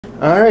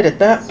Alright, at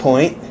that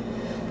point,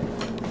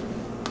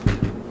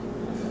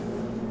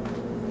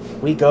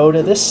 we go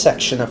to this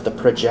section of the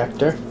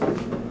projector,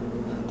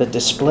 the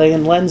display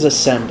and lens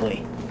assembly.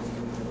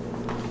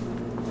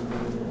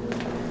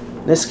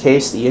 In this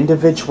case, the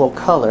individual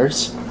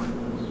colors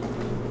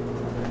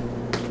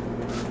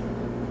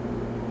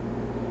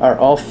are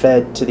all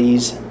fed to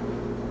these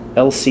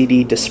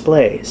LCD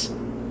displays.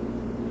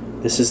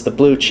 This is the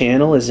blue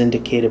channel, as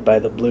indicated by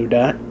the blue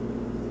dot.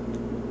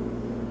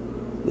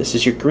 This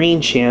is your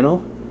green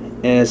channel,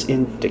 as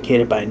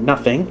indicated by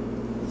nothing.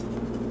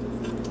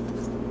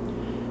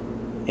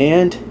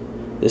 And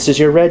this is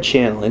your red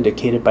channel,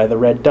 indicated by the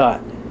red dot.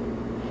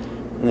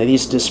 And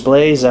these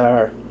displays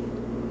are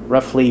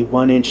roughly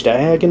 1 inch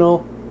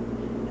diagonal,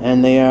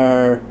 and they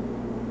are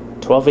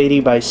 1280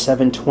 by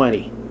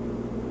 720.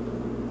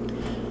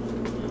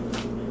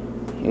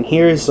 And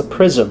here is the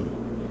prism.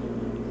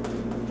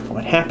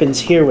 What happens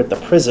here with the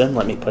prism,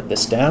 let me put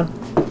this down,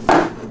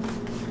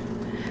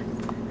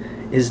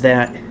 is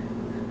that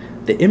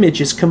the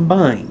image is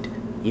combined.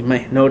 You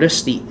might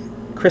notice the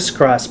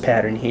crisscross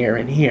pattern here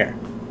and here.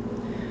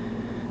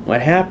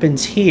 What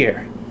happens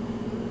here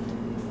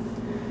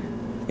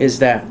is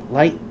that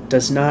light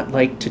does not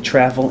like to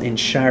travel in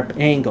sharp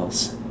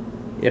angles.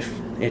 If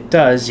it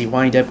does, you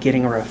wind up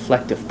getting a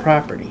reflective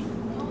property.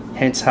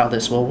 Hence how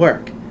this will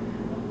work.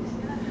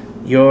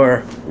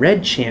 Your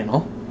red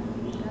channel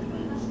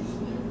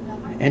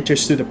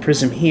enters through the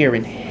prism here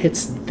and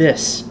hits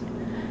this,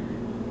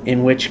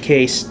 in which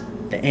case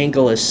the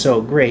angle is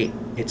so great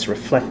it's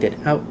reflected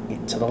out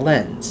into the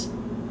lens.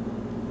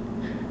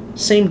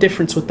 Same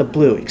difference with the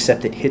blue,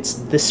 except it hits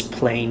this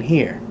plane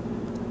here,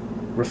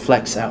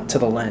 reflects out to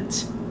the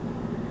lens.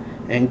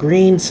 And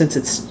green, since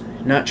it's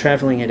not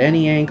traveling at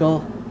any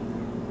angle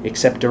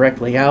except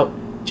directly out,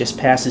 just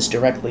passes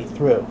directly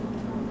through.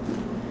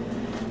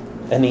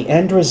 And the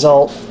end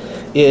result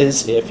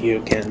is, if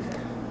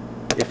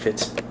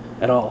it's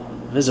at all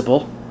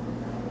visible,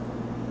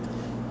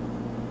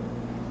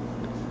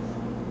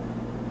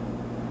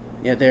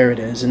 yeah, there it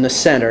is. In the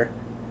center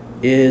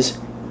is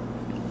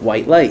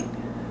white light.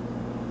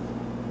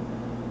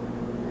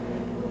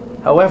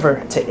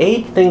 However, to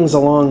aid things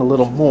along a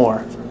little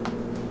more,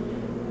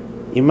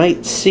 you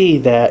might see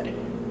that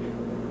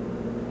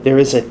there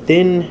is a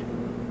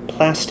thin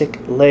plastic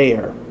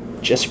layer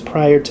just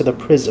prior to the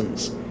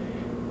prisms,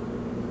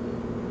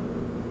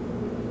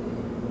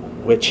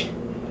 which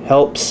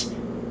helps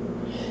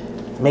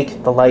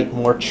make the light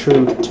more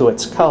true to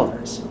its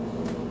colors.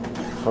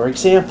 For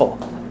example,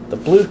 the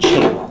blue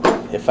channel.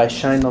 If I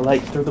shine the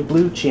light through the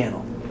blue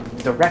channel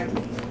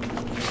directly,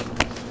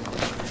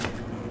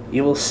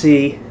 you will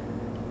see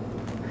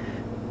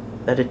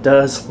that it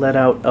does let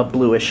out a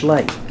bluish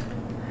light.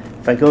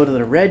 If I go to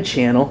the red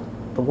channel,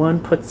 the one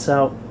puts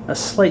out a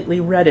slightly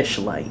reddish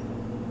light.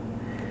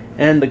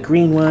 And the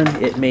green one,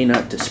 it may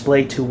not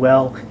display too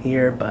well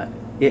here, but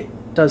it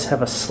does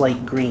have a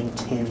slight green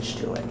tinge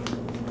to it.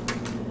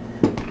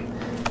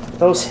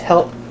 Those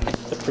help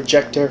the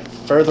projector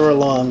further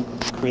along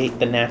create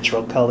the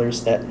natural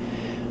colors that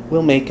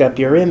will make up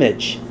your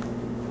image.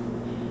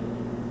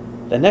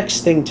 The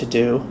next thing to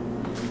do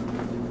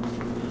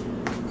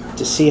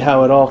to see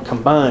how it all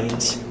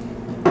combines,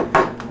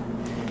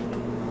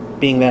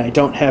 being that I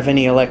don't have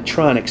any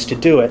electronics to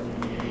do it,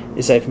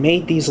 is I've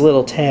made these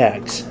little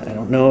tags. I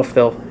don't know if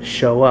they'll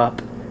show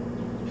up.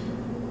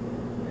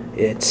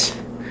 It's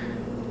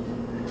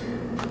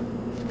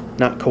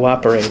not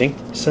cooperating,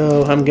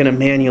 so I'm going to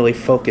manually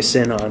focus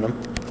in on them.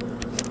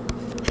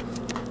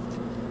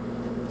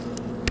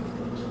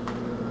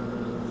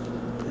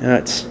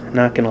 It's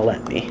not going to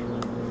let me.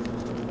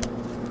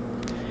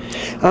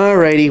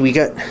 Alrighty, we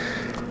got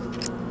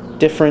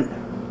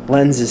different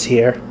lenses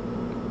here.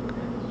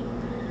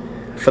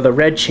 For the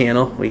red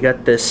channel, we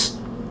got this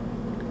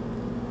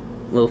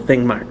little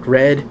thing marked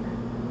red.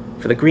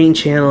 For the green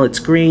channel, it's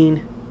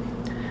green.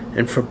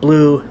 And for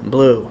blue,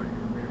 blue.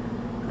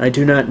 I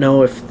do not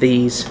know if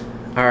these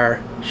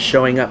are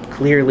showing up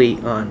clearly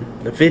on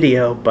the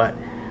video, but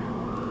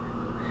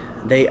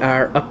they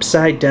are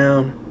upside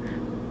down,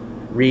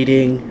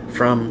 reading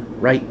from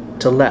right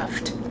to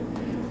left.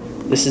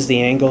 This is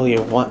the angle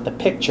you want the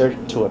picture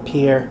to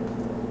appear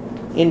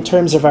in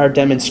terms of our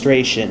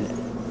demonstration,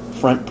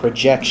 front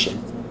projection.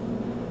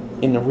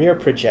 In the rear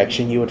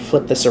projection, you would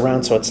flip this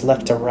around so it's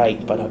left to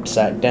right, but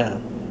upside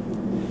down.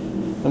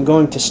 I'm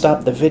going to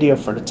stop the video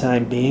for the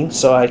time being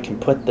so I can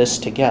put this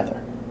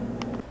together.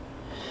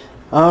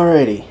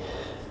 Alrighty,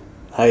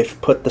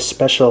 I've put the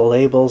special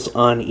labels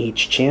on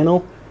each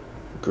channel: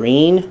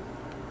 green,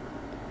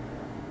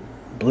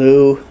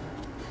 blue,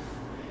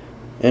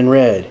 and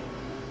red.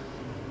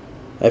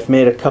 I've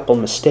made a couple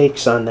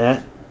mistakes on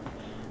that.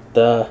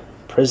 The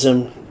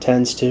prism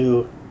tends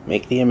to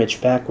make the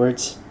image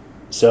backwards,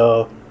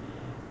 so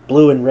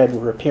blue and red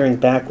were appearing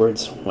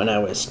backwards when I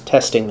was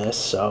testing this,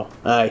 so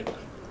I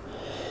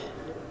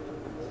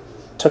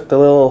took the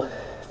little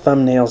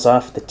thumbnails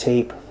off the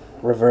tape,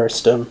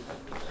 reversed them.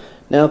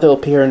 Now they'll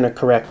appear in the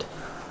correct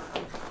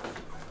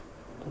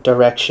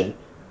direction.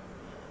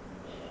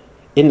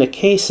 in the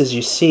case, as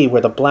you see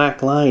where the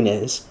black line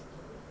is,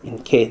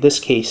 in this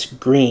case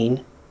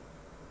green,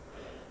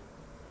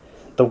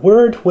 the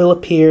word will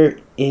appear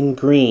in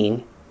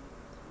green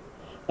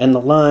and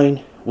the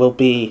line will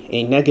be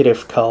a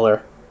negative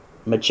color,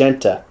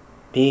 magenta,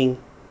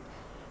 being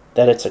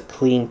that it's a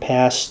clean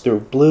pass through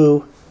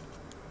blue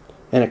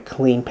and a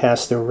clean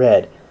pass through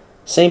red.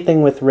 Same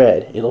thing with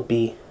red. It'll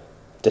be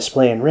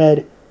displaying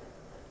red,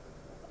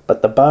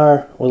 but the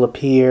bar will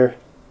appear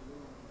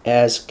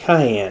as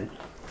cyan,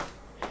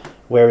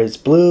 whereas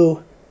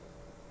blue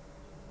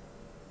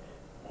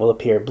will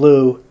appear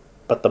blue,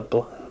 but the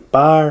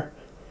bar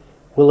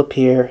will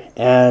appear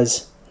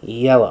as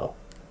yellow.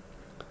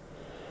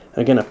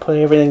 I'm going to put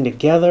everything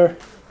together,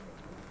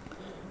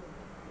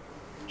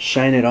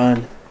 shine it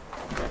on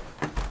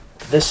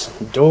this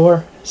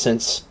door,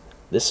 since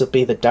this will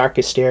be the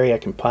darkest area I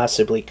can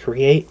possibly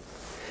create,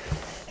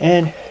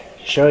 and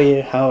show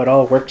you how it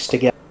all works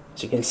together.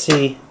 As you can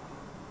see,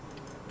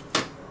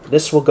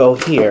 this will go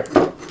here,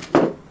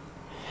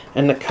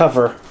 and the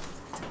cover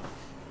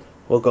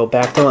will go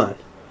back on.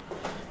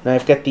 Now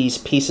I've got these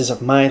pieces of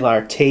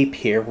mylar tape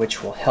here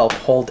which will help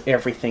hold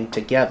everything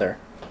together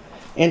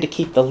and to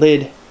keep the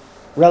lid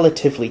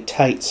relatively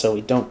tight so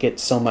we don't get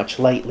so much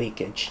light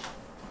leakage.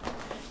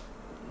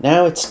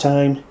 Now it's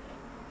time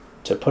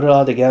to put it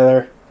all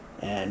together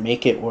and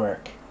make it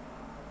work.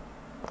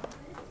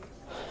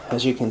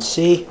 As you can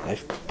see,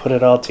 I've put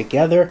it all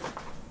together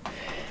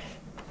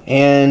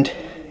and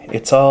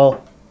it's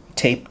all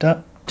taped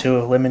up to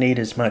eliminate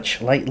as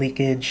much light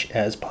leakage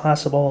as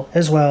possible,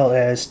 as well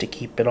as to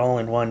keep it all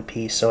in one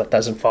piece so it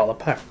doesn't fall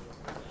apart.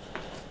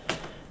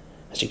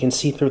 As you can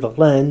see through the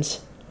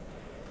lens,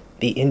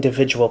 the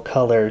individual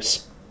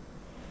colors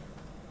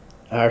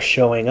are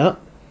showing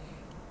up.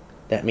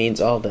 That means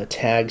all the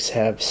tags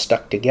have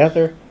stuck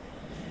together,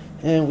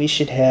 and we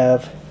should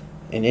have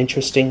an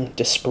interesting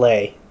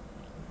display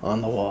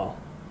on the wall,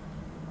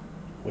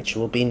 which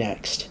will be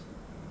next.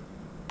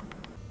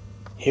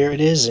 Here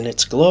it is in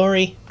its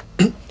glory.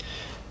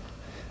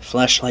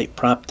 Flashlight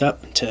propped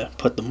up to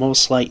put the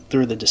most light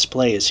through the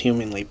display as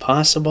humanly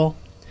possible.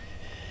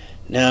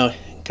 Now,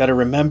 gotta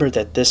remember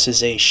that this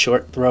is a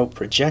short throw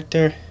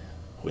projector,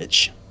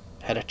 which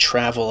had a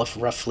travel of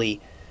roughly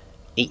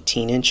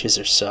 18 inches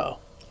or so.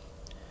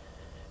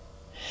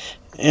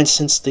 And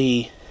since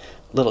the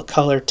little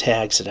color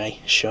tags that I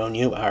shown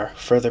you are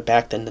further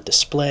back than the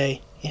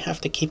display, you have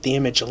to keep the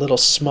image a little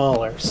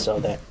smaller so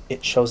that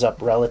it shows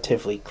up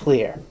relatively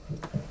clear.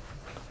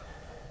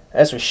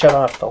 As we shut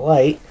off the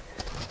light,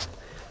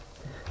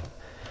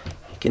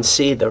 you can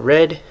see the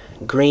red,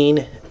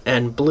 green,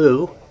 and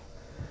blue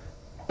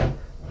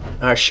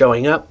are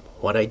showing up,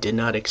 what I did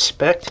not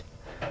expect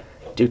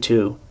due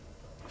to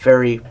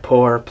very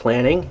poor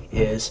planning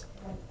is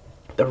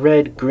the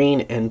red,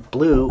 green, and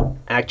blue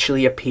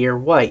actually appear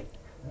white.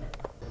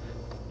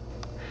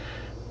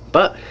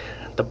 But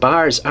the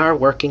bars are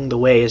working the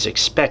way as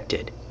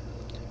expected.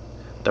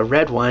 The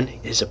red one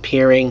is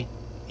appearing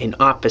in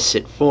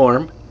opposite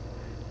form,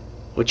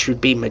 which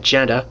would be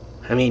magenta,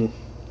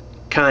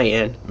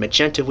 cayenne.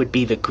 Magenta would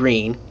be the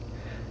green,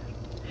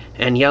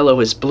 and yellow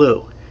is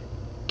blue.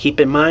 Keep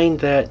in mind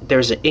that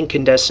there's an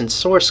incandescent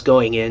source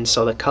going in,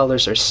 so the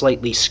colors are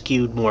slightly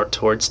skewed more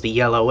towards the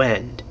yellow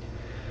end.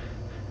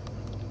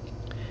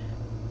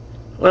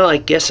 Well, I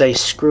guess I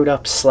screwed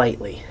up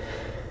slightly,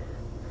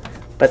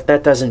 but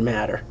that doesn't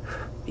matter.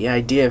 The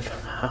idea of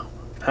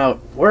how it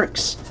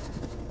works,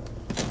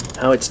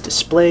 how it's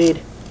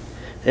displayed,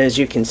 and as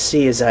you can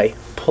see as I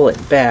pull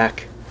it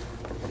back,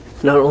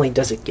 not only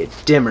does it get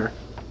dimmer,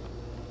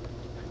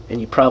 and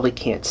you probably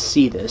can't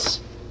see this,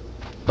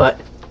 but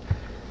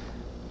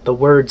the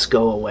words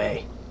go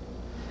away.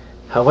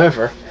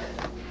 However,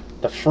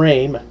 the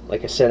frame,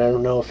 like I said, I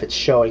don't know if it's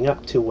showing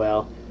up too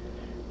well,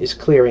 is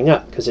clearing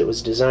up because it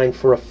was designed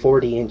for a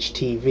 40-inch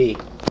TV.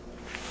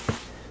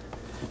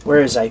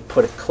 Whereas I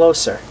put it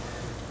closer,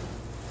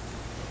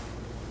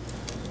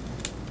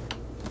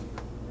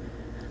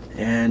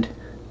 and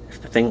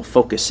if the thing will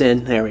focus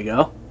in, there we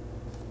go.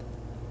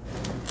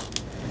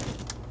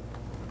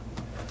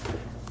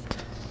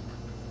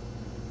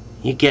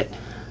 You get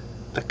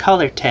the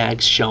color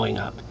tags showing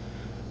up.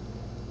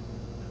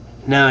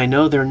 Now I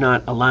know they're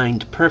not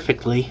aligned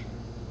perfectly,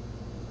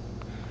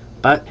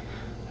 but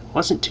it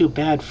wasn't too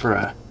bad for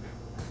a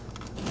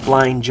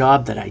blind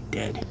job that I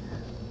did.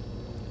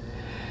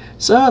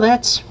 So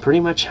that's pretty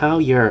much how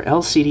your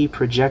LCD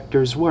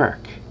projectors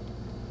work.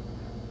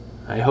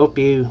 I hope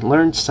you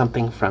learned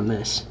something from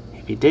this.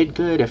 If you did,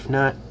 good. If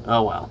not,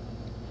 oh well.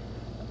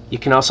 You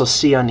can also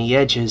see on the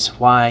edges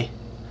why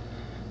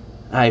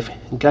I've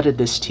gutted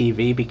this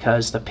TV,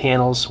 because the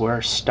panels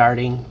were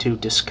starting to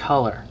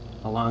discolor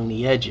along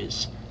the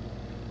edges,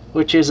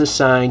 which is a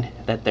sign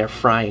that they're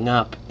frying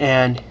up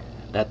and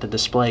that the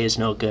display is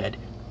no good.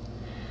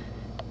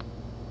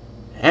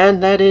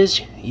 And that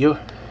is,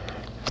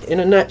 in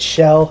a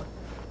nutshell,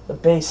 the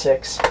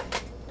basics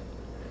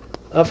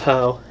of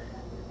how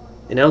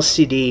an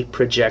LCD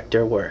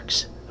projector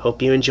works.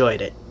 Hope you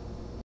enjoyed it.